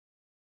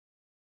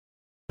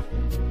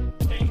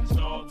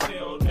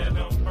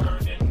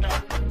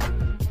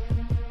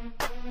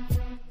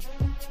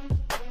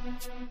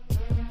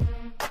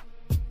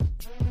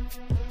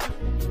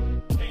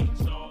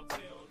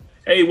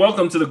Hey,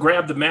 welcome to the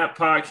Grab the Map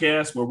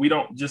podcast, where we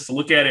don't just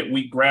look at it,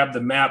 we grab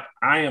the map.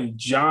 I am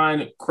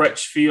John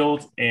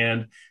Crutchfield,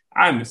 and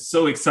I'm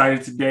so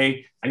excited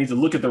today. I need to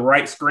look at the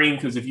right screen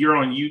because if you're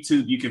on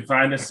YouTube, you can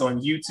find us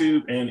on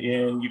YouTube,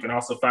 and you can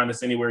also find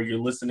us anywhere you're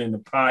listening to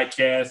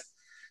podcasts.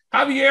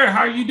 Javier,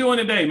 how are you doing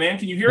today, man?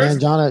 Can you hear us? Man,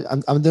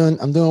 John, I'm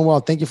doing well.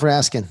 Thank you for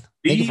asking.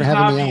 Thank you The for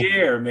having me on.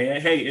 Javier,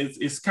 man. Hey,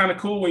 it's kind of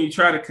cool when you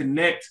try to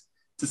connect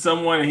to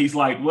someone and he's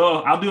like,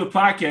 "Well, I'll do a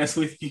podcast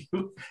with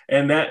you,"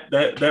 and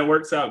that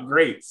works out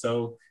great.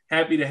 So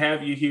happy to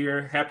have you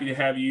here. Happy to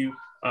have you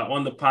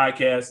on the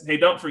podcast. Hey,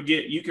 don't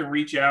forget you can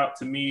reach out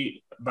to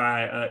me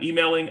by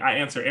emailing. I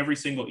answer every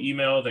single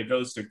email that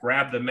goes to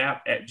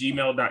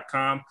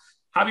grabthemap@gmail.com.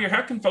 Javier,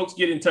 how can folks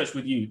get in touch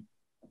with you?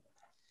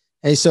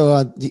 Hey, so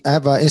I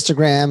have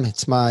Instagram.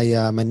 It's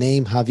my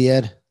name,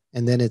 Javier,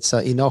 and then it's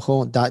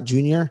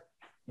Hinojo.junior.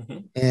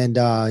 Mhm. And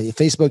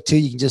Facebook too.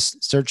 You can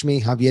just search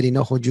me, Javier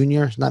Hinojo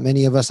Jr. There's not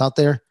many of us out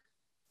there.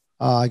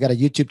 I got a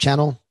YouTube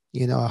channel,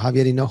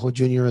 Javier Hinojo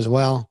Jr. as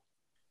well.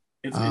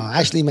 It's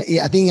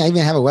Actually, I think I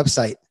even have a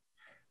website.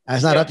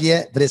 It's not yeah. up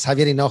yet, but it's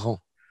Javier Hinojo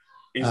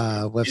It's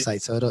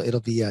website. So it'll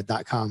be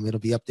 .com. It'll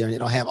be up there, and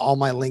it'll have all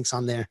my links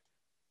on there.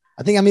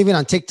 I think I'm even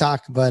on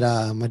TikTok, but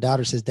my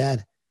daughter says,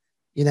 "Dad,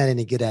 you're not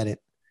any good at it."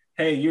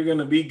 hey, you're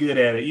gonna be good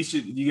at it.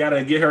 You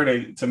gotta get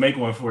her to make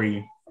one for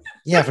you.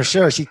 Yeah, for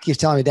sure. She keeps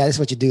telling me, "Dad, this is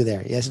what you do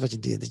there. Yeah, this is what you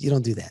do. You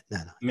don't do that. No,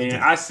 don't do Man,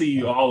 that." I see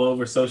you all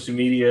over social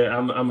media.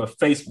 I'm a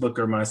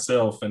Facebooker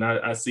myself, and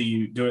I see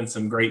you doing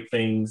some great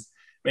things.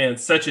 Man,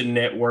 such a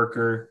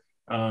networker,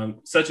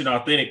 such an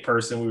authentic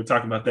person. We were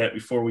talking about that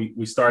before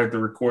we started the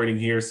recording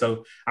here.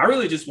 So I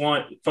really just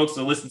want folks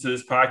to listen to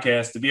this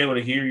podcast to be able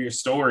to hear your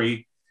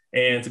story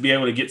and to be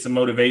able to get some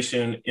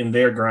motivation in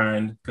their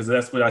grind, because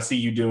that's what I see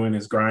you doing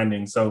is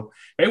grinding. So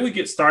maybe we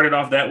get started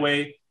off that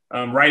way,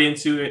 right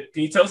into it.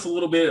 Can you tell us a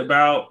little bit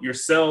about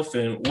yourself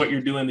and what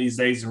you're doing these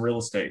days in real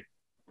estate?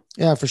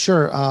 Yeah, for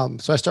sure.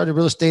 So I started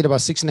real estate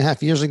about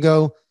 6.5 years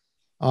ago.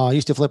 I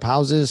used to flip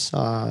houses.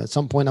 At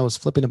some point, I was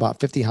flipping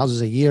about 50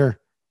 houses a year.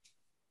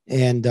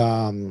 And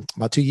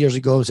about 2 years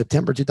ago,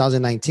 September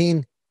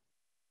 2019,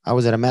 I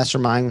was at a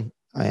mastermind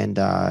and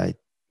I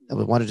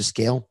wanted to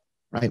scale,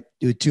 right?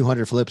 Do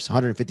 200 flips,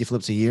 150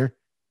 flips a year,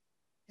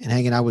 and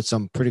hanging out with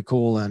some pretty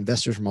cool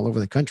investors from all over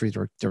the country.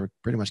 They were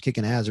pretty much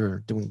kicking ass. They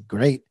were doing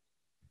great.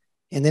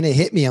 And then it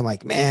hit me. I'm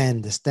like,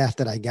 man, the staff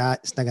that I got,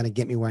 it's not going to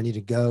get me where I need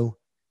to go.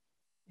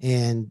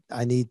 And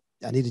I need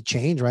to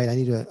change, right? I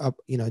need to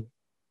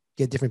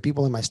get different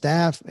people in my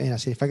staff. And I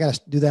said, if I got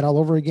to do that all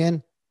over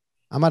again,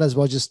 I might as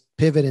well just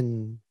pivot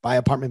and buy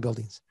apartment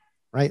buildings,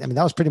 right? I mean,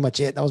 that was pretty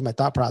much it. That was my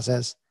thought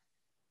process.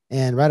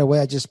 And right away,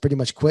 I just pretty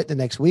much quit the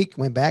next week,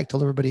 went back,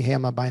 told everybody, hey,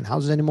 I'm not buying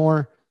houses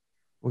anymore.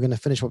 We're going to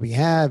finish what we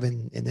have.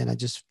 And then I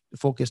just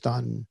focused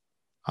on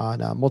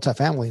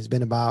multifamily. It's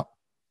been about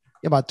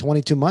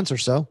 22 months or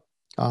so,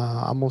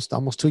 almost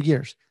 2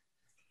 years.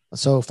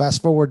 So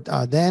fast forward,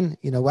 then,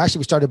 actually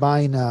we started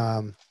buying,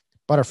 bought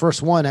our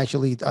first one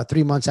actually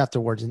 3 months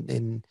afterwards.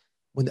 And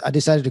when I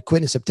decided to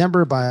quit in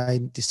September,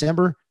 by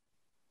December,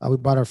 we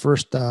bought our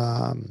first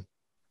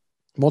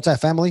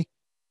multifamily.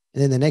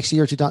 And then the next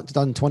year,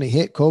 2020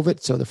 hit COVID.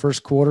 So the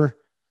first quarter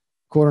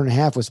and a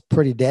half was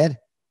pretty dead.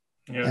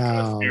 Yeah, kind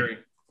of Um, scary.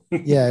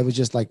 yeah, it was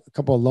just like a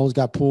couple of loans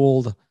got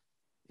pulled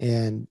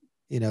and,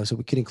 so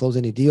we couldn't close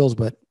any deals,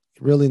 but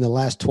really in the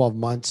last 12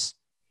 months,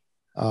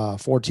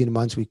 14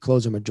 months, we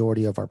closed a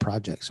majority of our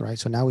projects, right?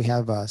 So now we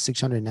have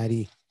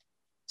 690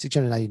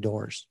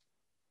 doors.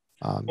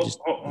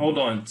 Hold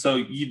on.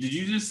 So did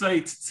you just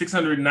say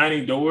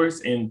 690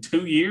 doors in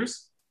 2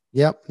 years?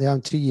 Yep. Yeah,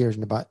 in 2 years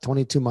and about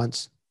 22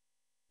 months,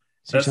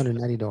 That's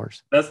 690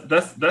 doors.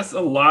 that's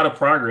a lot of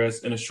progress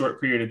in a short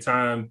period of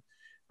time.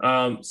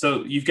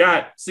 So you've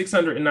got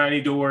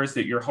 690 doors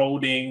that you're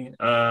holding.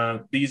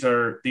 These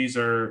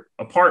are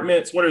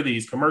apartments. What are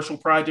these? Commercial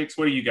projects?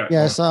 What do you got Yeah,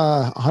 going? it's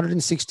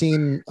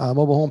 116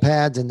 mobile home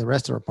pads and the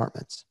rest are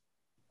apartments.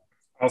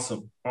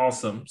 Awesome.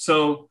 Awesome.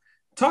 So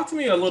talk to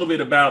me a little bit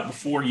about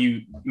before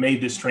you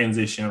made this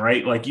transition,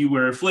 right? Like you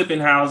were flipping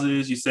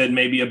houses, you said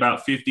maybe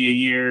about 50 a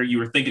year. You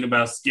were thinking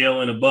about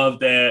scaling above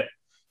that.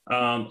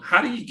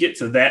 How do you get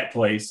to that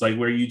place, like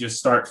where you just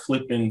start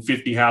flipping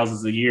 50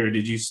 houses a year?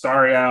 Did you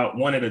start out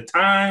one at a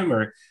time,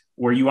 or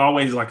were you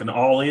always like an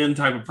all in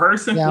type of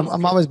person? Yeah,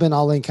 I'm always been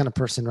all in kind of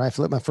person, right? I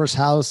flipped my first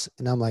house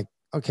and I'm like,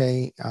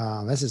 okay,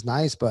 this is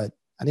nice, but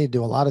I need to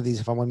do a lot of these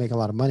if I want to make a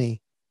lot of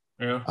money.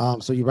 Yeah.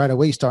 So you right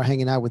away you start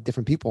hanging out with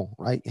different people,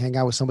 right? You hang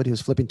out with somebody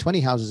who's flipping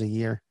 20 houses a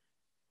year,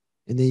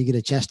 and then you get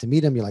a chance to meet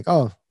them. You're like,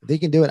 oh, if they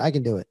can do it, I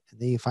can do it. And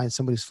then you find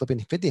somebody who's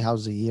flipping 50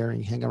 houses a year,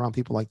 and you hang around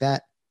people like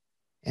that,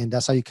 and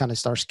that's how you kind of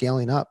start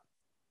scaling up,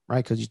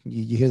 right? Because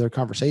you hear their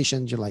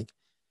conversations. You're like,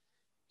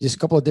 just a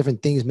couple of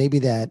different things maybe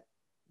that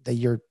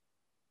you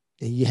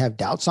have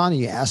doubts on,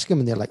 and you ask them,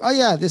 and they're like, oh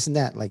yeah, this and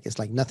that. Like it's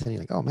like nothing.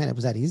 You're like, oh man, it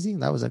was that easy.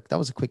 That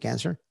was a quick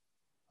answer.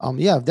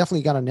 Yeah, I've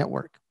definitely got a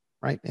network,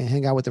 right, and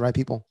hang out with the right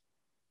people.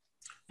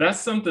 That's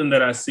something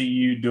that I see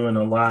you doing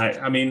a lot.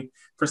 I mean,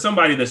 for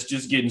somebody that's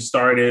just getting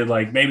started,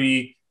 like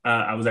maybe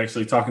I was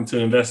actually talking to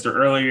an investor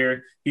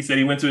earlier. He said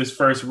he went to his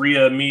first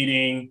RIA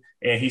meeting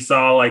and he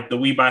saw like the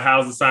We Buy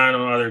Houses sign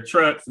on all their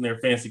trucks and their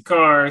fancy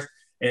cars.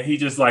 And he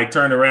just like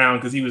turned around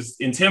because he was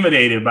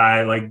intimidated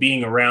by like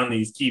being around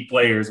these key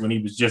players when he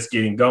was just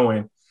getting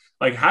going.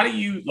 Like, how do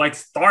you like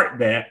start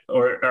that?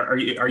 Or are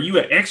you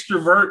an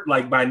extrovert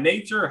like by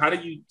nature? Or how do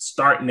you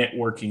start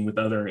networking with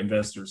other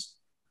investors?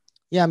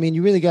 Yeah, I mean,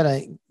 you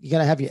gotta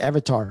have your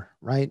avatar,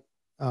 right?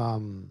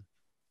 Um,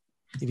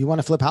 if you want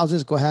to flip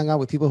houses, go hang out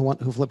with people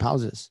who flip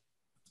houses.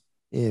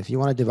 If you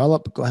want to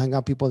develop, go hang out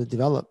with people that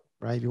develop,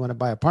 right? If you want to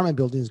buy apartment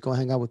buildings, go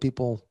hang out with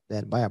people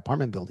that buy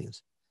apartment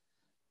buildings.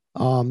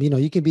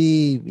 You can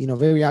be,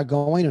 very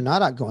outgoing or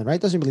not outgoing, right?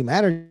 It doesn't really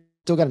matter. You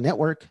still got to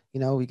network.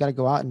 You got to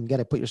go out and got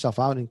to put yourself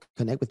out and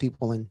connect with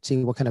people and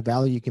see what kind of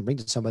value you can bring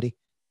to somebody.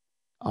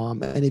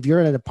 And if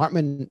you're at an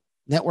apartment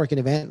networking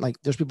event, like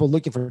there's people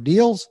looking for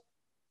deals,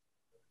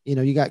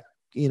 you got,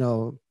 you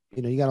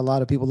got a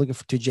lot of people looking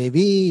to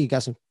JV. You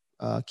got some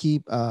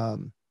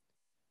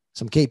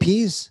some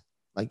KPs,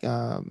 like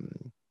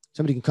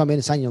somebody can come in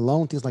and sign your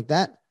loan, things like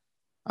that.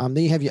 Then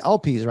you have your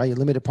LPs, right? Your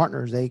limited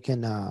partners. They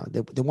can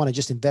they want to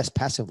just invest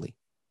passively.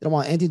 They don't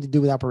want anything to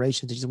do with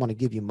operations. They just want to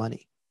give you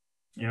money,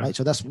 Yeah. right?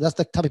 So that's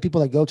the type of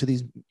people that go to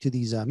these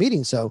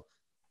meetings. So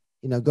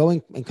go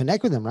and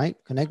connect with them, right?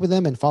 Connect with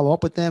them and follow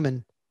up with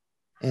them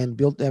and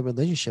build that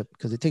relationship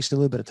because it takes a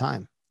little bit of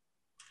time.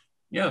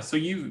 Yeah, so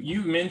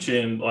you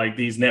mentioned like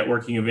these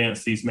networking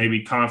events, these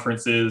maybe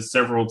conferences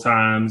several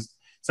times.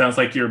 Sounds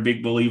like you're a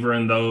big believer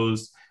in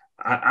those.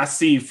 I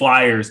see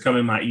flyers come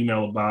in my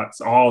email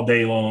box all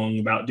day long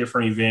about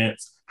different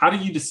events. How do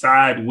you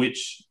decide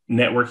which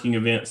networking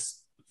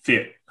events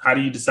fit? How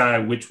do you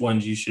decide which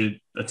ones you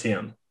should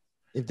attend?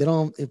 If they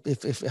don't,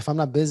 if I'm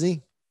not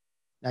busy,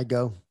 I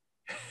go.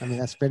 I mean,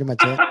 that's pretty much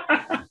it.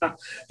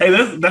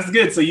 Hey, that's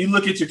good. So you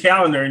look at your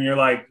calendar and you're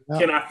like, Yep.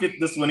 can I fit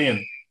this one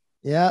in?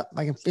 Yeah,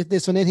 I can fit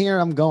this one in here.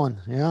 I'm going,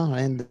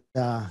 and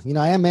I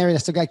am married. I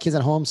still got kids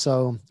at home.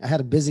 So I had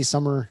a busy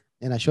summer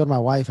and I showed my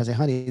wife, I said,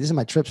 honey, this is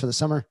my trips for the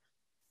summer.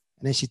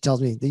 And then she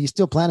tells me, do you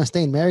still plan on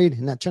staying married?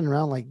 And I turn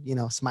around, like,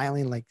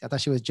 smiling, like I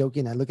thought she was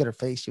joking. I look at her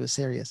face. She was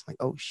serious. I'm like,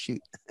 oh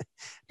shoot. I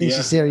think she's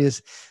Yeah.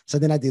 serious. So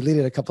then I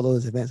deleted a couple of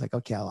those events. Like,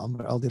 okay,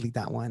 I'll delete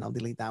that one. I'll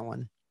delete that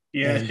one.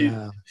 Yeah,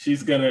 And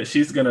she's gonna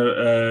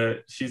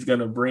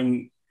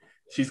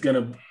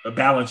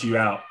balance you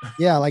out.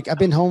 yeah, like I've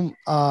been home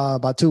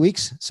about 2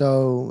 weeks.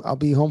 So I'll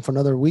be home for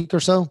another week or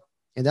so.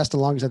 And that's the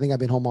longest I think I've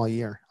been home all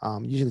year.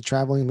 Usually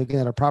traveling, looking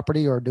at a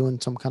property or doing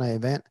some kind of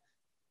event.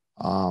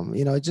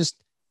 It just,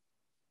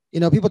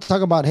 people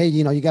talk about, hey,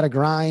 you got to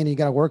grind, you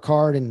got to work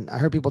hard. And I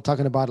heard people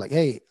talking about like,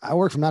 hey, I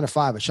work from 9 to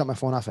 5. I shut my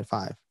phone off at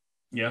 5.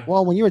 Yeah.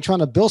 Well, when you were trying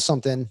to build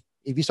something,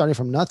 if you started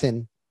from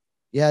nothing,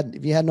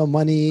 if you had no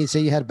money, say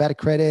you had bad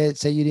credit,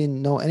 say you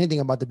didn't know anything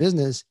about the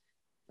business,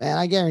 man,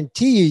 I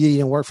guarantee you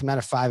didn't work from 9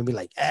 to 5 and be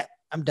like,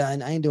 I'm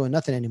done. I ain't doing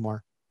nothing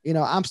anymore.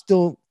 I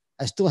still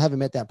haven't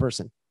met that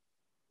person.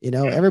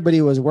 Yeah.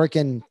 Everybody was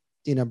working,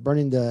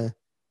 burning the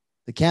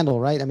candle,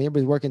 right? I mean,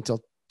 everybody's working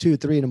till 2,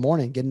 3 in the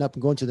morning, getting up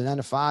and going to the 9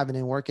 to 5 and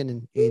then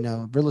working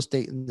in, real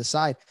estate on the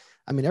side.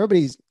 I mean,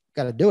 everybody's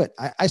got to do it.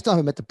 I still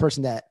haven't met the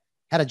person that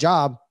had a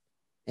job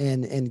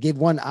and gave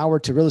 1 hour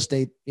to real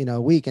estate,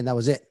 a week. And that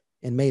was it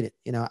and made it.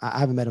 I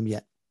haven't met them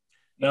yet.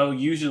 No,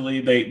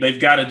 usually they've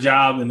got a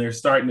job and they're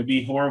starting to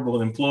be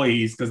horrible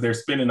employees because they're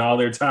spending all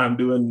their time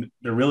doing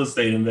the real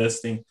estate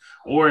investing,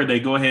 or they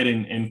go ahead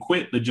and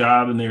quit the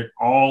job and they're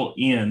all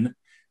in.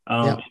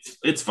 Yeah.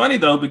 It's funny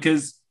though,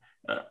 because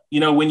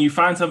when you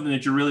find something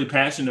that you're really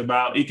passionate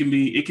about, it could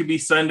be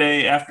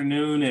Sunday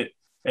afternoon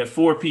at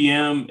 4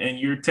 p.m. and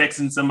you're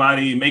texting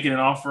somebody, making an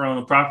offer on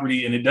a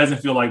property, and it doesn't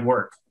feel like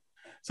work.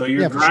 So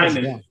you're Yeah, for sure.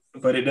 grinding, Yeah.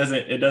 but it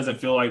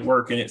doesn't feel like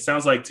work. And it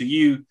sounds like to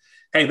you,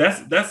 hey, that's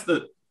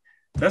the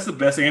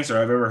best answer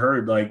I've ever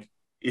heard. Like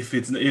if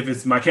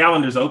it's my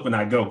calendar's open,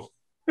 I go.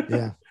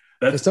 Yeah.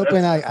 That's It's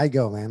open. I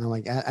go, man. I'm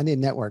like, I need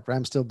a network, right?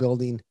 I'm still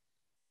building.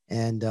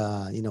 And,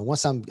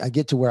 once I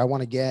get to where I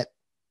want to get,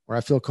 where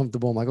I feel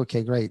comfortable, I'm like,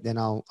 okay, great. Then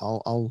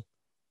I'll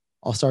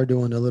start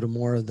doing a little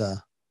more of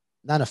the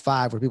 9 to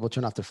 5 where people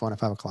turn off their phone at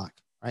 5 o'clock.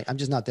 Right. I'm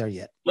just not there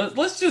yet.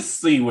 let's just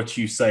see what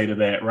you say to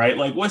that, right?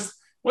 Like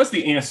what's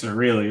the answer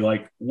really?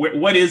 Like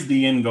what is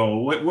the end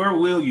goal? Where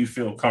will you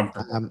feel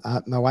comfortable?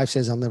 My wife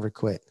says I'll never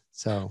quit.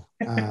 So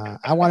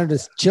I wanted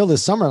to chill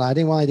this summer. I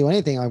didn't want to do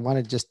anything. I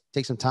wanted to just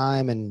take some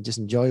time and just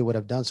enjoy what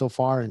I've done so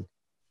far. And,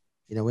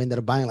 we ended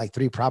up buying like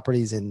 3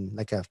 properties in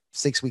like a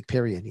 6-week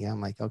period. Yeah. I'm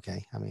like,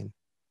 okay. I mean,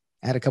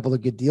 I had a couple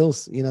of good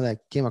deals, that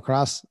came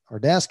across our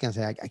desk and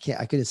I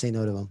couldn't say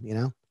no to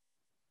them.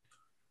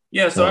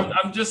 Yeah, so I'm, So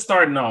I'm just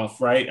starting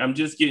off, right? I'm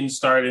just getting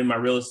started in my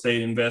real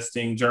estate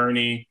investing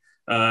journey.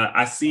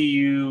 I see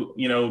you,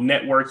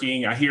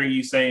 networking. I hear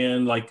you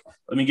saying like,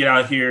 let me get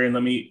out here and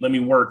let me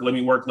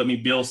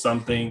build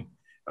something.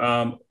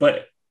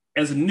 But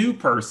as a new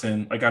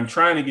person, like I'm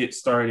trying to get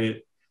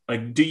started.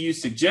 Like, do you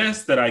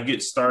suggest that I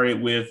get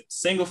started with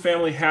single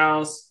family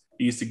house?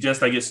 Do you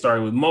suggest I get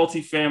started with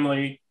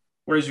multifamily?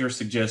 Where's your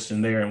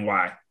suggestion there and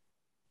why?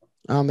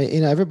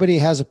 Everybody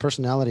has a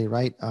personality,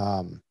 right?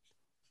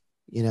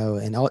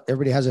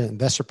 Everybody has an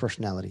investor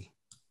personality.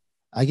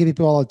 I give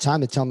people all the time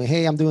to tell me,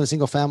 hey, I'm doing a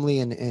single family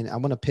and I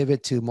want to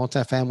pivot to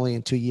multifamily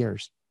in 2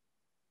 years.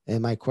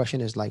 And my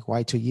question is like,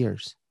 why 2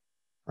 years?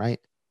 Right.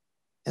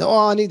 And,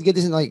 I need to get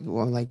this in like,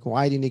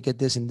 why do you need to get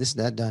this and this,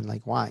 that done?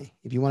 Like, why?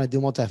 If you want to do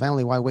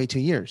multifamily, why wait 2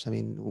 years? I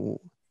mean,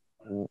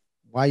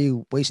 why are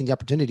you wasting the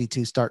opportunity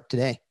to start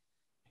today?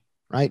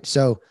 Right.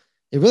 So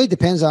it really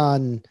depends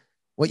on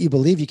what you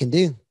believe you can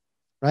do.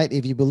 Right.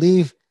 If you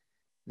believe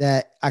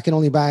that I can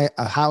only buy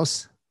a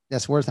house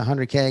that's worth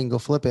 100K and go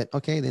flip it,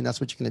 okay, then that's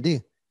what you're going to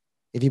do.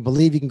 If you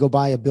believe you can go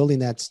buy a building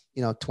that's,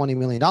 $20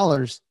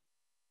 million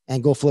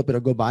and go flip it or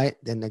go buy it,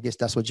 then I guess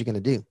that's what you're going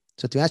to do.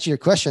 So to answer your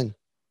question,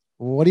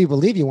 what do you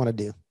believe you want to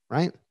do?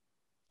 Right.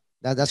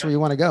 That's where you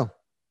want to go.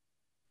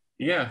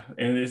 Yeah.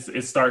 And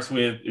it starts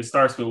with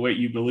what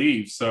you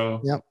believe.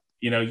 So, Yep.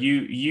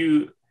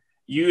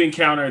 You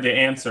encounter the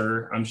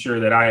answer. I'm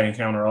sure that I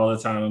encounter all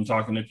the time. I'm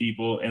talking to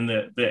people and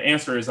the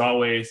answer is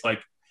always like,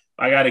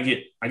 I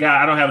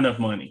don't have enough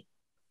money.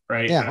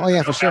 Right. Yeah. Oh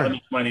yeah, I for don't have sure.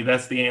 enough money.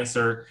 That's the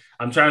answer.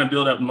 I'm trying to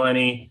build up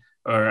money,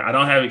 or I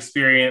don't have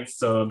experience.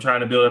 So I'm trying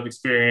to build up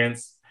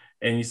experience.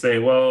 And you say,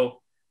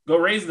 well, go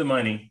raise the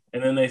money.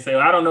 And then they say,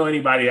 well, I don't know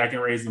anybody I can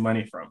raise the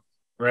money from.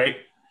 Right.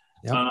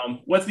 Yep.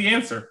 What's the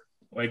answer?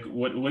 Like,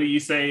 what do you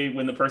say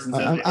when the person says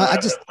they don't I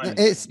have just enough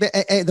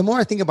money? the more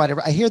I think about it,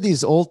 I hear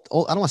these old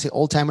I don't want to say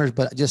old timers,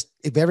 but just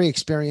very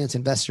experienced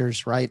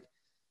investors, right?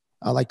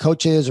 Like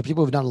coaches or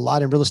people who've done a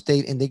lot in real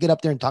estate, and they get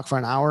up there and talk for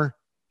an hour.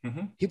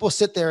 Mm-hmm. People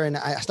sit there, and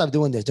I stopped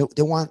doing this.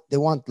 They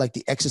want like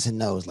the X's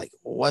and O's, like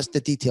what's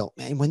the detail,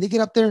 man? When they get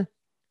up there,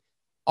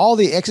 all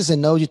the X's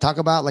and O's you talk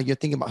about, like you're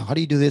thinking about how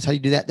do you do this, how do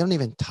you do that? They don't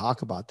even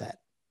talk about that,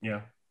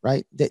 Yeah.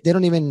 right? They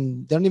don't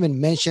even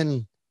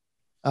mention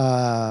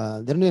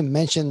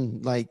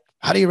like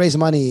how do you raise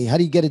money, how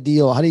do you get a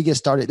deal, how do you get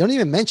started. They don't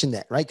even mention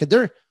that, right? Because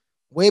they're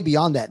way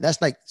beyond that.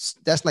 That's like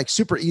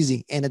super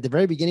easy. And at the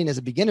very beginning, as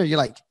a beginner, you're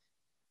like,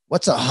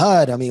 what's a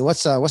HUD? I mean,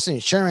 what's the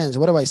insurance?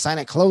 What do I sign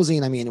at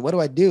closing? I mean, what do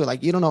I do?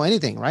 Like, you don't know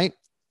anything, right?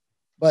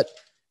 But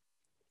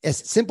as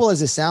simple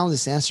as it sounds,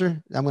 this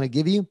answer I'm going to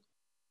give you,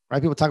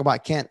 right? People talk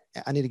about,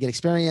 I need to get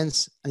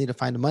experience. I need to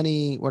find the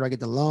money. Where do I get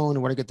the loan?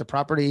 Where do I get the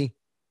property?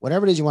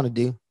 Whatever it is you want to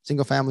do,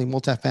 single family,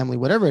 multifamily,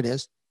 whatever it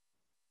is,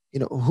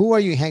 who are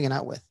you hanging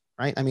out with,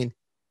 right? I mean,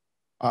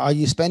 are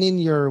you spending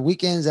your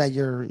weekends at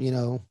your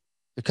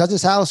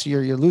cousin's house,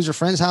 your loser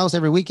friend's house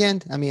every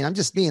weekend? I mean, I'm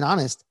just being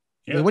honest.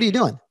 I mean, Yeah. what are you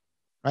doing?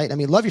 Right. I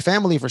mean, love your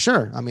family for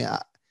sure. I mean,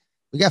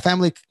 we got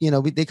family,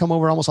 they come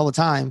over almost all the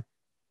time,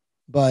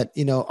 but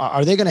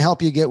are they going to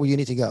help you get where you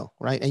need to go?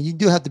 Right. And you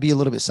do have to be a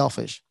little bit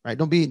selfish, right?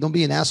 Don't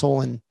be an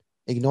asshole and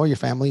ignore your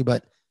family,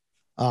 but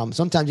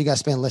sometimes you got to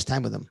spend less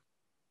time with them.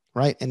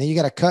 Right. And then you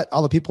got to cut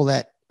all the people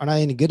that are not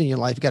any good in your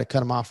life. You got to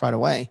cut them off right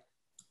away.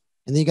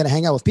 And then you got to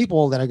hang out with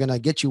people that are going to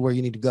get you where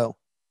you need to go.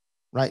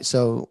 Right.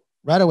 So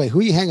right away, who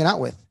are you hanging out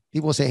with?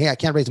 People say, hey, I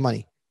can't raise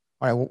money.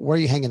 All right. Where are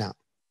you hanging out?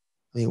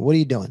 I mean, what are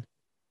you doing?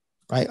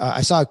 Right.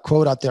 I saw a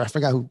quote out there. I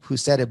forgot who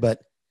said it,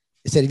 but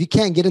it said, if you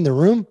can't get in the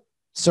room,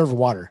 serve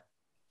water.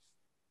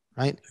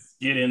 Right.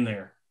 Get in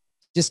there.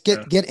 Just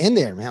Yeah. get in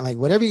there, man. Like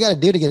whatever you got to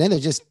do to get in there,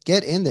 just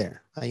get in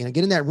there. Get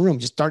in that room,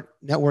 just start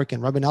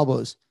networking, rubbing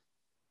elbows,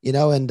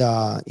 and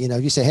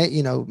if you say,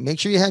 hey, make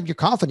sure you have your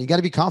confidence. You got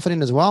to be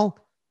confident as well.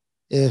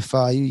 If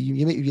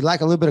you lack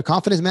a little bit of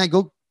confidence, man,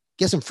 go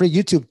get some free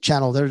YouTube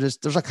channel. There's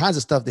all kinds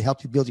of stuff to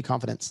help you build your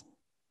confidence,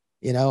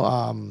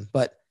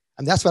 but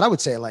that's what I would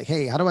say. Like,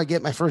 hey, how do I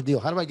get my first deal?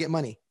 How do I get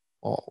money?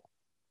 Well,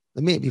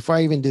 before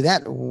I even do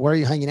that, where are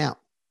you hanging out?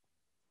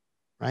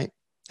 Right.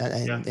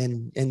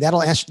 And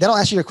that'll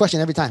answer your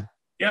question every time.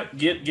 Yep.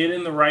 Get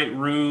in the right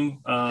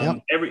room.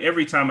 Yep.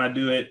 Every time I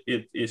do it,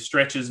 it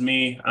stretches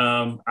me.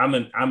 I'm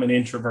an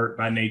introvert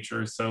by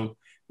nature. So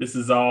this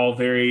is all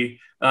very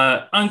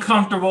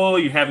uncomfortable.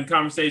 You're having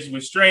conversations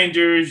with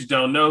strangers. You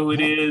don't know who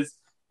it is.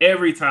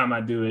 Every time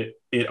I do it,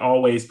 it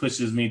always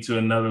pushes me to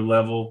another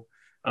level.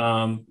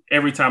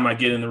 Every time I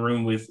get in the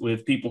room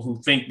with people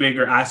who think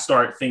bigger, I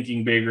start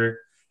thinking bigger,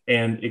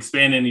 and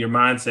expanding your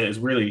mindset is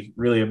really,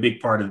 really a big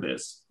part of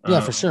this. Yeah,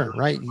 for sure.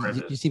 Right.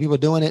 You see people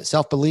doing it,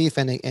 self-belief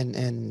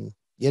and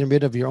getting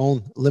rid of your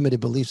own limited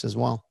beliefs as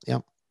well.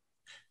 Yep.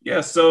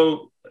 Yeah.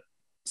 So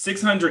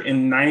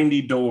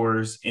 690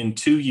 doors in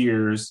 2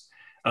 years.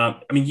 I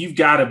mean, you've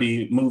got to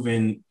be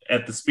moving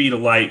at the speed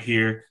of light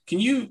here. Can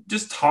you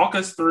just talk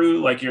us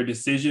through like your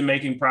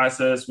decision-making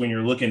process when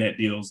you're looking at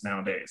deals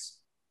nowadays?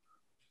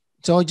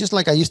 So just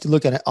like I used to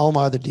look at all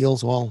my other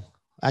deals, well,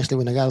 actually,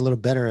 when I got a little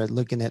better at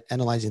looking at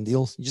analyzing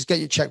deals, you just get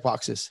your check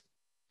boxes,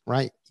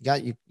 right?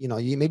 You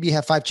maybe you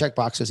have 5 check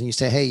boxes and you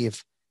say, hey,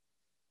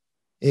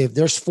 if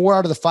there's 4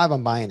 out of the 5,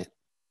 I'm buying it.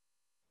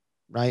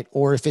 Right.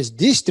 Or if it's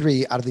these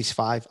 3 out of these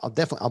 5, I'll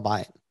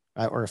buy it.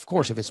 Right. Or of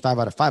course, if it's 5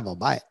 out of 5, I'll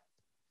buy it.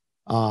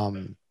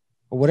 Or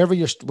whatever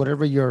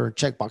your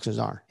check boxes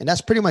are. And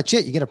that's pretty much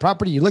it. You get a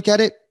property, you look at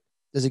it.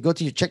 Does it go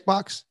to your check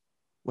box?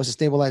 What's the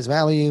stabilized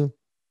value?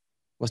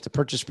 What's the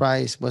purchase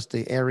price? What's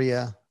the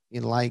area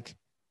like?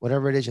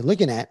 Whatever it is you're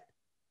looking at.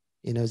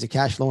 Is it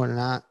cash flowing or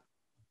not?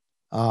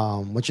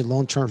 What your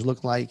loan terms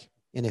look like.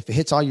 And if it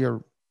hits all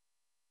your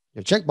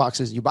check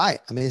boxes, you buy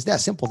it. I mean, it's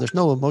that simple. There's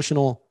no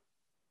emotional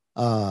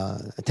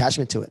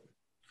attachment to it.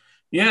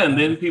 Yeah, and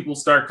then people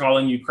start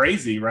calling you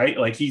crazy, right?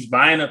 Like he's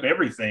buying up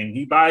everything.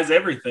 He buys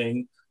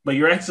everything, but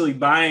you're actually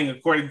buying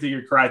according to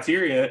your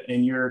criteria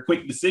and you're a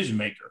quick decision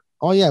maker.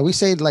 Oh yeah, we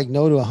say like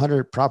no to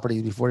 100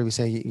 properties before we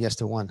say yes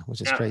to one,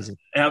 which is crazy.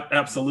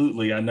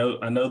 Absolutely. I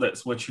know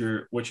that's what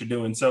you're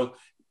doing. So,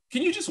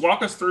 can you just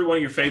walk us through one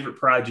of your favorite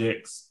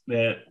projects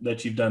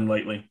that you've done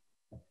lately?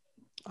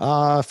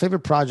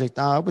 Favorite project,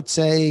 I would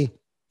say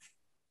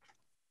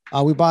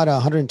we bought a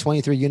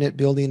 123 unit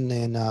building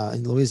in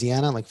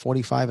Louisiana, like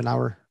 45 an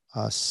hour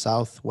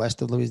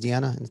southwest of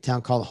Louisiana, in a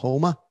town called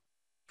Houma,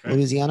 okay,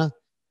 Louisiana,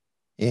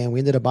 and we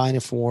ended up buying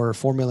it for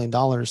 $4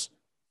 million.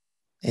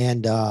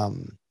 And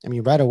I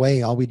mean, right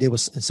away, all we did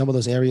was in some of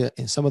those areas,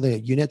 in some of the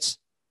units,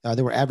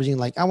 they were averaging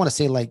like, I want to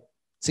say like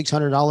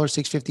 $600,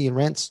 $650 in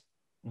rents,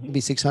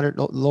 maybe 600,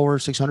 lower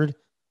 600.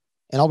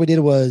 And all we did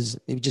was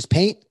maybe just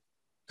paint,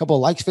 a couple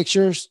of lights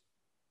fixtures,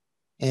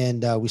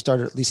 and we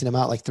started leasing them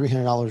out like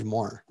 $300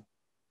 more.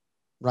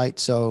 Right.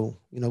 So,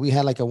 we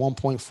had like a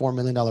 $1.4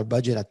 million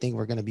budget. I think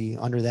we're going to be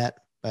under that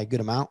by a good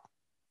amount.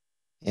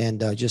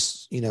 And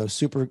just,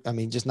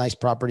 just nice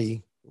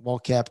property, well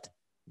kept,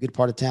 good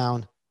part of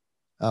town.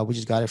 We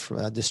just got it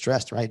for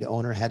distressed, right? The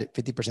owner had it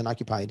 50%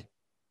 occupied,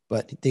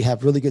 but they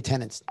have really good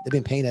tenants. They've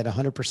been paying at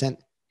 100%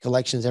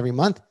 collections every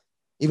month,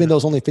 even though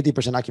it's only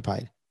 50%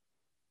 occupied.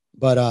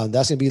 But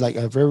that's going to be like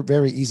a very,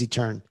 very easy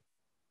turn.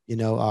 If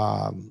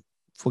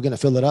we're going to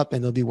fill it up,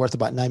 and it'll be worth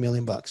about $9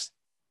 million.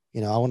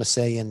 I want to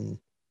say in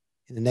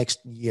the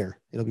next year,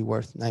 it'll be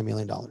worth $9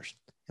 million,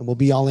 and we'll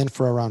be all in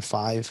for around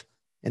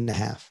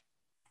 5.5.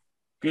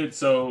 Good.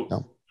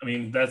 So, I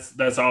mean,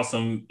 that's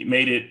awesome. You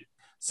made it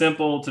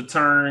simple to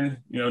turn,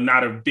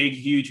 not a big,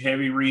 huge,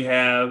 heavy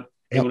rehab,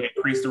 able to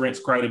increase the rents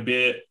quite a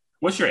bit.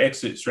 What's your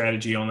exit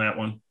strategy on that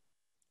one?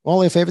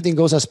 Well, if everything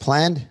goes as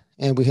planned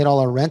and we hit all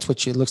our rents,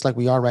 which it looks like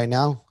we are right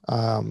now,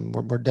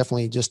 we're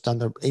definitely just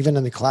even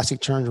in the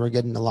classic turns, we're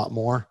getting a lot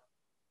more.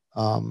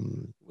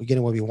 We're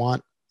getting what we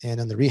want. And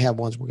on the rehab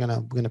ones, we're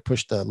gonna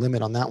push the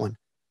limit on that one.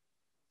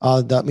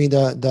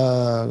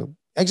 The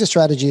exit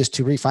strategy is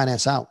to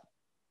refinance out.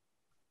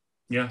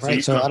 Yeah.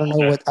 Right. So I don't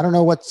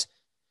know what's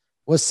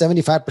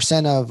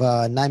 75% of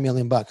 $9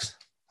 million.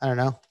 I don't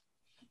know.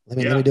 Let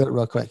me do it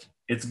real quick.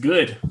 It's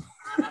good.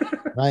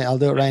 Right. I'll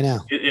do it right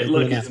now.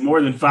 It's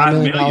more than $5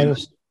 million.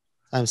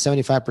 Times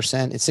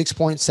 75%. It's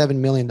 $6.7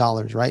 million.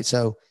 Right.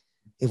 So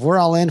if we're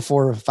all in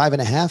for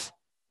 5.5,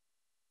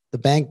 the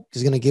bank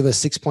is going to give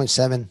us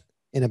 6.7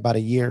 in about a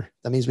year.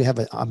 That means we have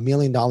 $1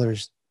 million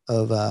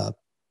of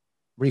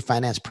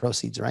refinance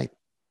proceeds. Right.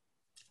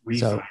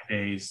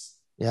 Refinance.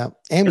 Yeah.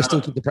 And we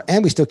still keep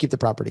the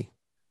property.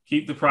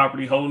 Keep the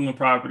property, holding the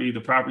property.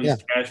 The property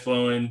is cash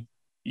flowing.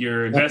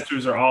 Your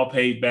investors are all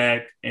paid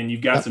back, and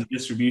you've got some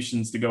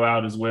distributions to go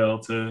out as well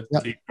to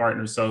your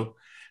partners. So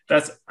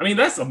that's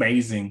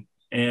amazing.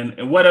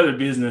 And what other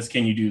business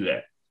can you do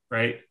that,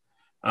 right?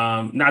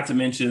 Not to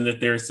mention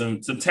that there's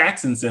some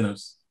tax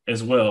incentives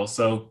as well.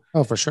 So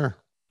for sure.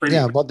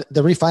 But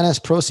the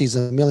refinance proceeds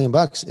of $1 million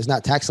is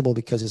not taxable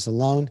because it's a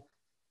loan.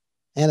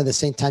 And at the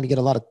same time, you get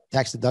a lot of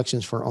tax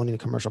deductions for owning a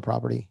commercial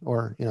property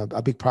or,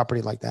 a big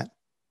property like that.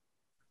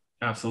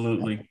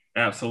 Absolutely.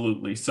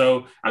 Absolutely.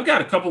 So I've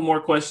got a couple more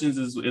questions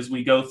as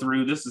we go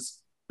through. This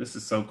is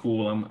so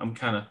cool. I'm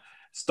kind of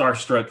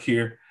starstruck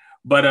here,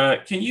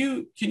 but can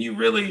you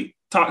really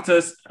talk to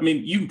us? I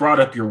mean, you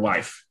brought up your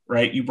wife,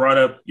 right? You brought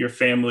up your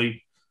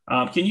family.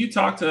 Can you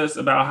talk to us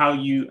about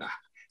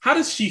how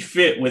does she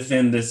fit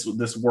within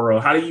this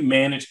world? How do you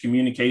manage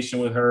communication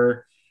with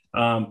her?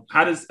 How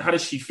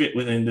does she fit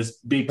within this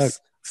big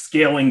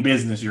scaling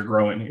business you're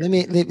growing here? Let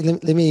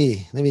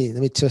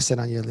me twist it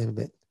on you a little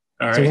bit.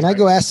 All so when I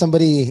go ask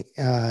somebody,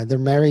 they're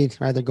married,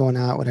 right? They're going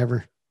out,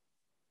 whatever.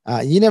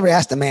 You never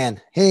ask the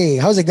man, "Hey,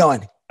 how's it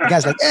going?" The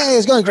guy's like, "Hey,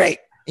 it's going great."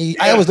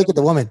 I always look at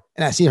the woman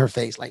and I see her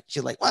face, like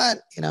she's like,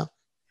 "What?" So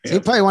you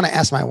probably want to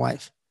ask my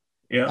wife.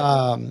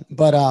 Yeah.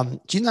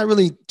 But she's not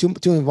really too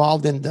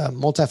involved in the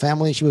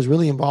multifamily. She was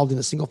really involved in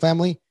the single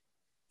family.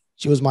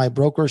 She was my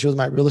broker. She was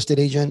my real estate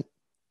agent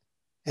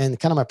and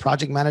kind of my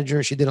project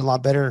manager. She did a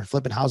lot better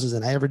flipping houses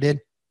than I ever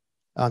did,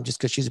 just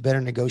because she's a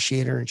better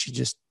negotiator and she's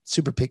just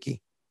super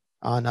picky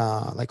on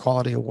like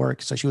quality of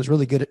work. So she was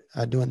really good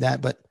at doing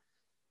that. But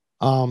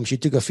she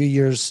took a few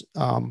years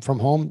from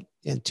home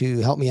and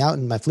to help me out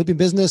in my flipping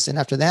business. And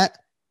after that,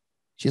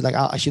 she's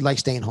like, she likes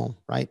staying home,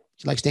 right?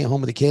 She likes staying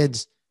home with the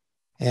kids.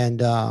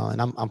 And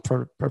I'm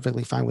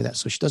perfectly fine with that.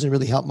 So she doesn't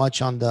really help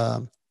much on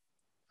the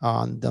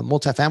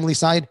multifamily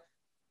side.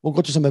 We'll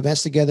go to some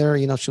events together.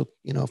 She'll,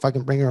 if I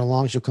can bring her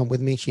along, she'll come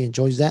with me. She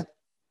enjoys that.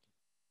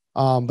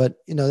 But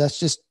that's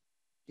just,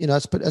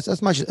 that's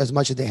as much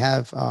as they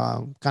have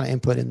kind of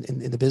input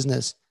in the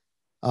business.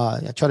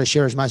 I try to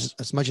share as much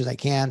as I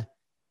can,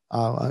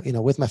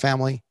 with my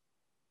family.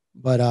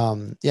 But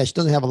she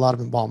doesn't have a lot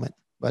of involvement.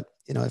 But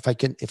if I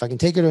can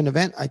take her to an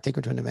event, I take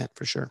her to an event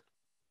for sure.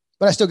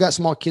 but I still got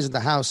small kids in the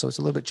house, so it's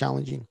a little bit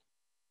challenging.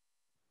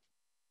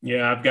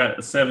 Yeah, I've got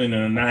a 7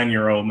 and a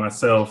 9-year-old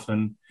myself,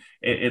 and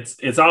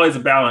it's always a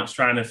balance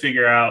trying to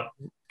figure out,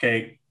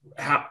 okay,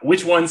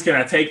 which ones can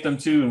I take them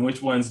to, and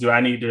which ones do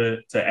I need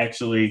to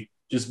actually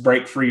just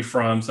break free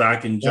from so I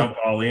can jump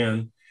all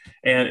in.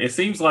 And it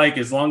seems like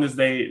as long as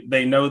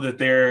they know that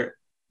they're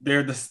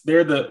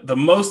the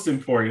most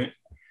important,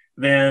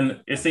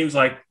 then it seems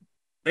like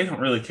they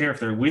don't really care if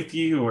they're with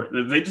you, or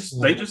they just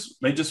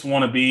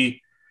want to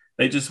be,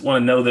 they just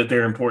want to know that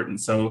they're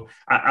important. So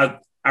I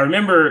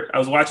remember I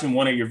was watching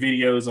one of your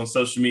videos on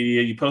social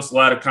media. You post a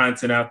lot of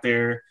content out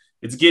there.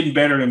 It's getting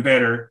better and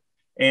better.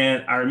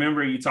 And I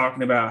remember you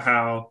talking about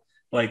how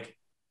like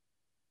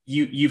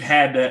you've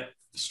had to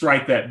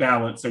strike that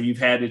balance, or you've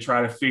had to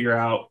try to figure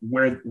out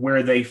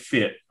where they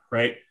fit,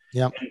 right?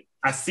 Yeah.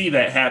 I see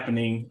that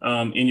happening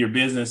in your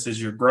business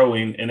as you're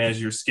growing and as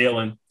you're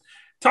scaling.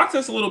 Talk to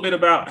us a little bit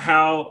about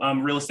how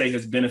real estate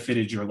has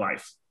benefited your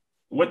life.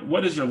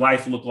 What does your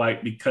life look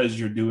like because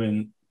you're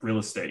doing real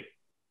estate?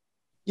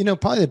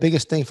 Probably the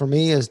biggest thing for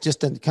me is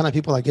just the kind of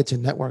people I get to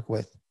network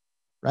with,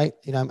 right?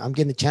 I'm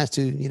getting a chance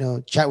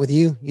to, chat with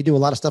you. You do a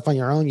lot of stuff on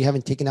your own. You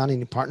haven't taken on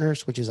any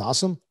partners, which is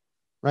awesome,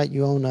 right?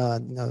 You own,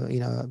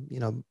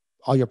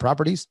 all your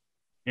properties.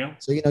 Yeah.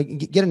 So,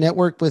 get a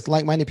network with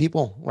like-minded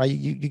people, right?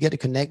 You get to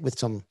connect with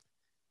some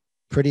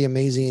pretty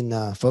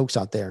amazing folks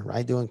out there,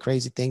 right? Doing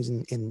crazy things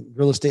in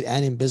real estate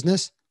and in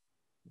business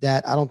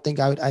that I don't think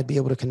I'd be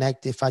able to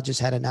connect if I just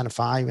had a 9 to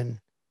 5 and,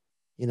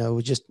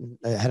 just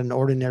had an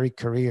ordinary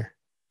career,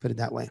 put it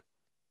that way.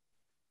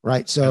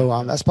 Right.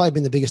 So that's probably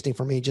been the biggest thing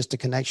for me, just the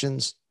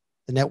connections,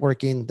 the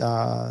networking,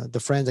 the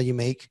friends that you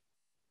make.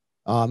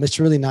 It's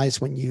really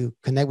nice when you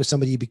connect with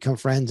somebody, you become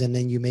friends, and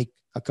then you make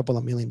a couple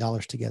of $1 million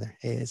together.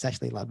 It's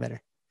actually a lot better.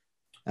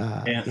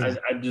 And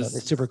I just,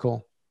 it's super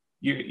cool.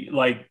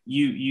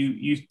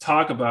 You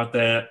talk about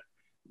that,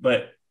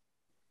 but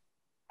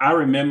I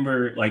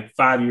remember like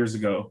 5 years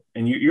ago,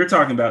 and you're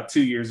talking about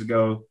 2 years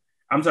ago.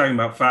 I'm talking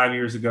about 5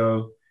 years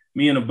ago.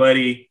 Me and a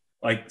buddy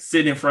like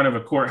sitting in front of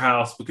a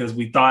courthouse because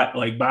we thought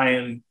like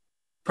buying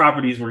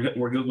properties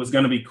was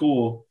going to be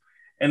cool,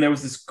 and there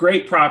was this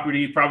great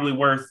property, probably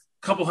worth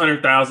a couple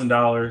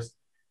 $100,000,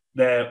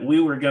 that we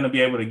were going to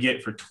be able to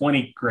get for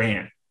 20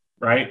 grand,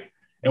 right?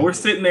 And we're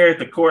sitting there at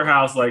the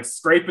courthouse, like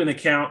scraping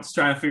accounts,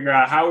 trying to figure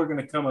out how we're going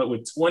to come up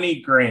with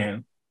 20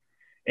 grand.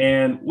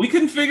 And we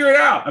couldn't figure it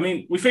out. I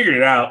mean, we figured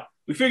it out.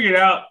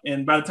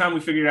 And by the time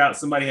we figured it out,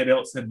 somebody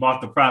else had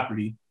bought the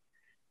property.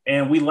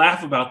 And we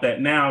laugh about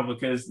that now,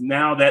 because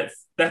now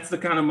that's the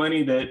kind of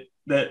money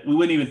that we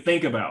wouldn't even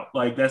think about.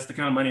 Like, that's the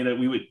kind of money that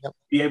we would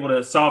be able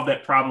to solve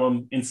that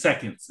problem in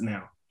seconds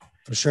now.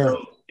 For sure.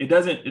 So it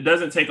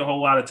doesn't take a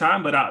whole lot of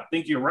time, but I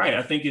think you're right.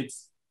 I think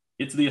it's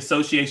the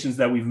associations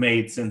that we've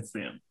made since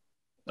then.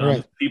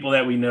 Right. People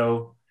that we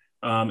know.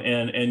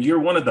 And you're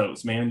one of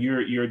those, man.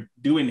 You're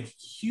doing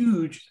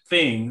huge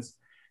things,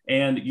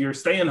 and you're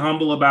staying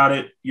humble about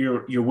it.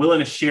 You're willing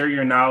to share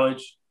your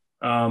knowledge.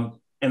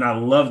 And I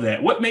love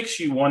that. What makes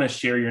you want to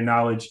share your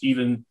knowledge,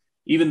 even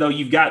though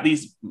you've got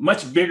these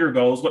much bigger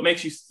goals? What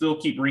makes you still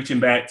keep reaching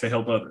back to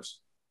help others?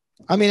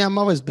 I mean, I've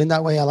always been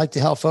that way. I like to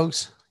help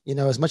folks,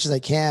 as much as I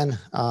can.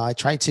 I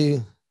try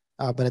to,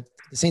 but at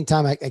the same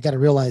time, I got to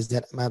realize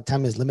that my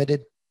time is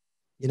limited.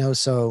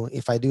 So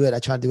if I do it, I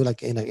try to do it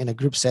like in a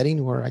group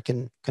setting where I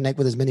can connect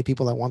with as many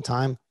people at one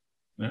time.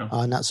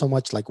 Yeah. Not so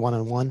much like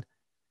one-on-one.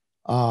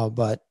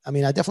 But I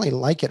mean, I definitely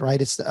like it,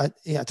 right? It's, I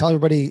tell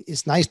everybody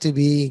it's nice to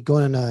be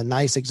going on a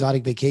nice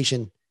exotic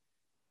vacation.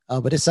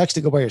 But it sucks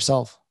to go by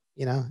yourself.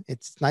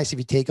 It's nice if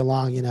you take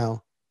along,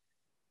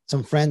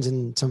 some friends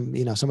and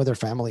some of their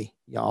family,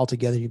 all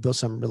together, you build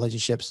some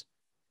relationships.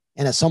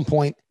 And at some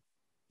point,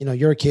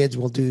 your kids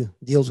will do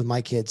deals with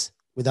my kids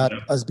without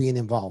us being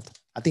involved.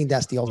 I think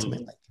that's the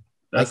ultimate.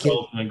 That's the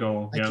ultimate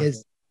goal. My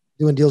kids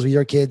doing deals with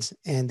your kids,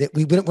 and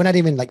we're not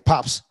even like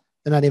pops.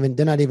 They're not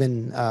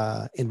even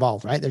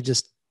involved, right? They're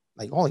just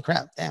like, holy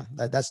crap, damn,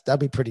 that'd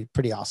be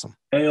pretty awesome.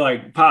 Hey,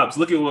 like, pops,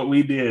 look at what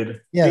we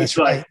did. Yeah, that's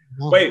right.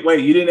 Like,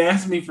 wait, you didn't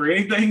ask me for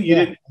anything. You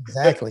didn't.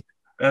 Exactly.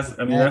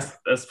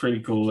 That's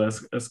pretty cool.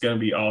 That's gonna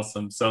be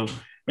awesome. So,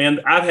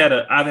 man, I've had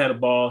a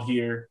ball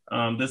here.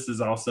 This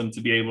is awesome to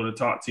be able to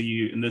talk to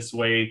you in this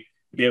way,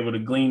 to be able to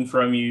glean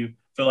from you.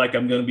 Feel like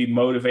I'm going to be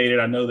motivated.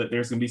 I know that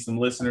there's going to be some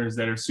listeners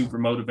that are super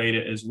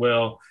motivated as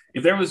well.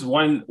 If there was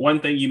one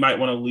thing you might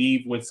want to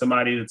leave with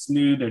somebody that's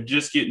new, they're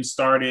just getting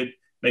started,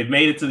 they've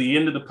made it to the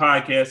end of the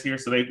podcast here,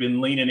 so they've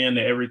been leaning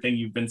into everything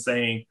you've been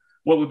saying,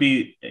 what would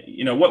be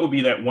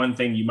that one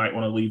thing you might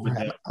want to leave with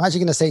them? I'm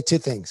actually going to say two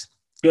things.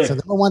 Good. So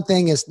the number one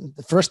thing is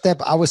the first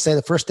step. I would say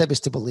the first step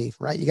is to believe,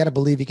 right? You got to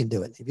believe you can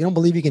do it. If you don't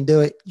believe you can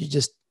do it, you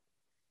just,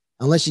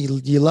 unless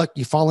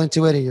you fall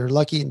into it and you're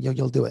lucky, and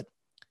you'll do it.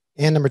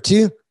 And number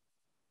two,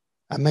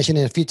 I mentioned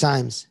it a few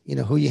times,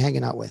 who you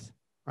hanging out with,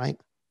 right?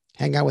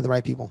 Hang out with the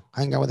right people,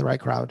 hang out with the right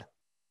crowd,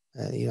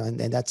 and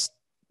that's,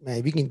 man,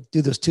 if you can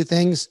do those two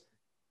things,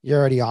 you're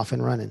already off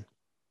and running.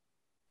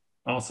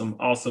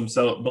 Awesome.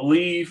 So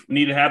we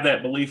need to have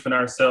that belief in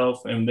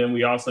ourselves. And then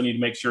we also need to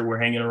make sure we're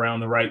hanging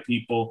around the right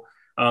people.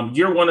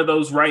 You're one of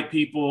those right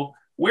people.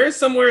 Where's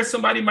somewhere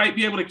somebody might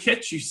be able to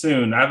catch you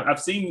soon?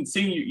 I've seen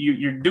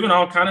you're doing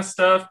all kind of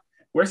stuff.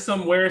 Where's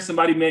somewhere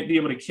somebody might be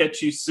able to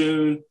catch you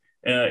soon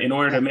in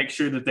order to make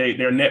sure that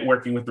they're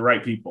networking with the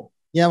right people?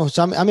 Yeah, well,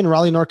 so I'm in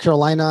Raleigh, North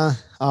Carolina.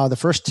 The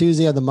first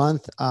Tuesday of the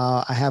month,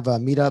 I have a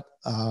meetup,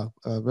 a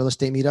real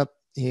estate meetup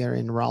here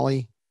in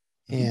Raleigh,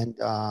 and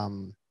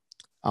I'm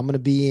going to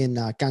be in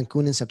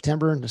Cancun in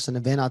September. There's an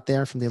event out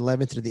there from the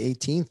 11th to the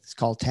 18th. It's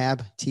called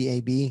TAB,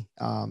 TAB.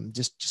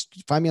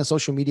 Just find me on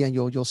social media and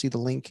you'll see the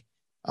link.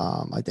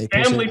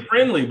 Family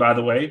friendly, by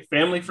the way,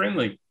 family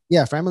friendly.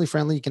 Yeah, family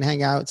friendly. You can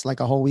hang out. It's like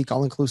a whole week,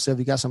 all inclusive.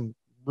 You got some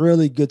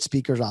really good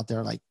speakers out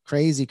there, like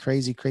crazy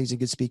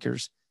good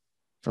speakers.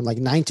 From like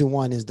 9 to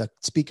 1 is the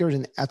speakers.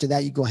 And after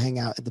that, you go hang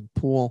out at the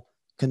pool,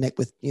 connect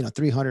with,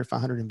 300,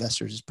 500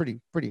 investors. It's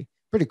pretty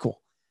cool.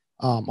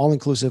 All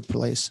inclusive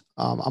place.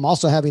 I'm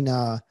also having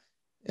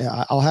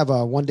I'll have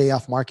a 1 day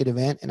off market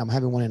event, and I'm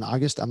having one in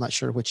August. I'm not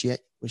sure which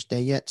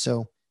day yet.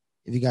 So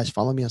if you guys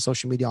follow me on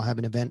social media, I'll have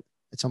an event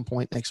at some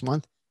point next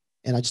month.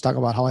 And I just talk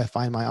about how I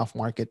find my off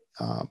market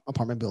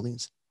apartment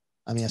buildings.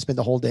 I mean, I spend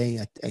the whole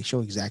day. I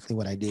show exactly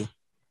what I do.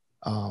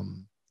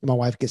 My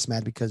wife gets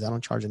mad because I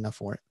don't charge enough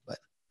for it, but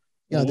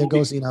there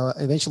goes,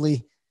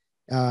 eventually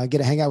get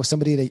to hang out with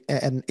somebody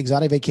at an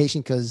exotic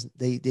vacation because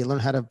they learn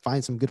how to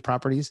find some good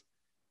properties.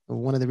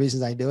 One of the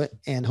reasons I do it,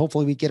 and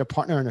hopefully we get a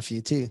partner in a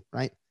few too,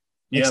 right?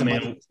 Yeah,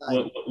 man.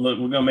 Look,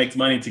 we're gonna make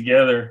money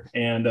together,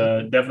 and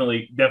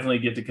definitely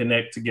get to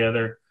connect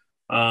together.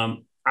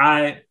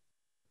 I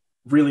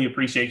really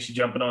appreciate you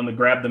jumping on the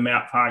Grab the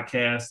Map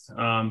podcast.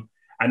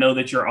 I know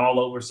that you're all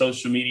over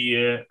social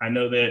media. I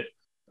know that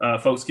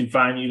folks can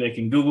find you. They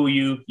can Google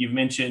you. You've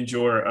mentioned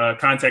your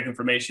contact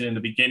information in the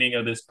beginning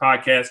of this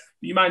podcast.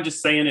 Do you mind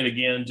just saying it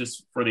again,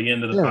 just for the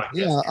end of the podcast?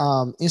 Yeah.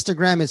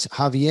 Instagram is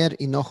Javier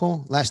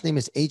Hinojo. Last name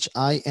is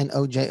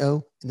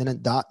Hinojo, and then a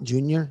dot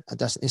junior.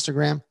 That's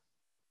Instagram.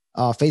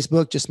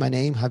 Facebook, just my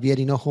name, Javier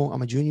Hinojo.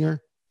 I'm a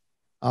junior.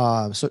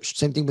 So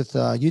same thing with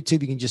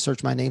YouTube. You can just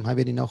search my name,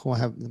 Javier Hinojo. I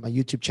have my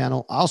YouTube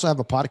channel. I also have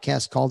a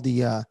podcast called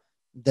the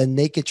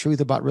Naked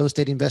Truth About Real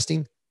Estate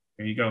Investing.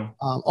 There you go.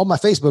 My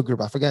Facebook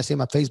group. I forgot to say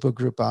my Facebook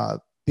group.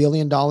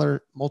 Billion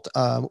dollar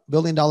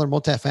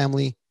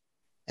multifamily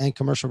and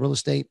commercial real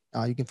estate.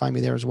 You can find me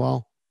there as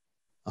well.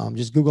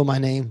 Just Google my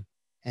name,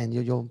 and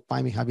you'll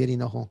find me, Javier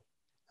Hinojo.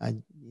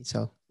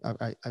 So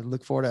I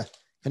look forward to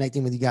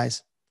connecting with you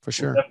guys for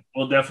sure.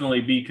 We'll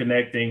definitely be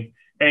connecting.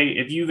 Hey,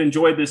 if you've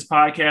enjoyed this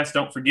podcast,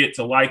 don't forget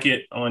to like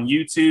it on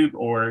YouTube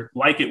or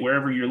like it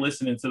wherever you're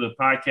listening to the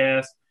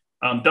podcast.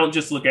 Don't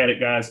just look at it,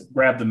 guys.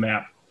 Grab the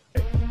map.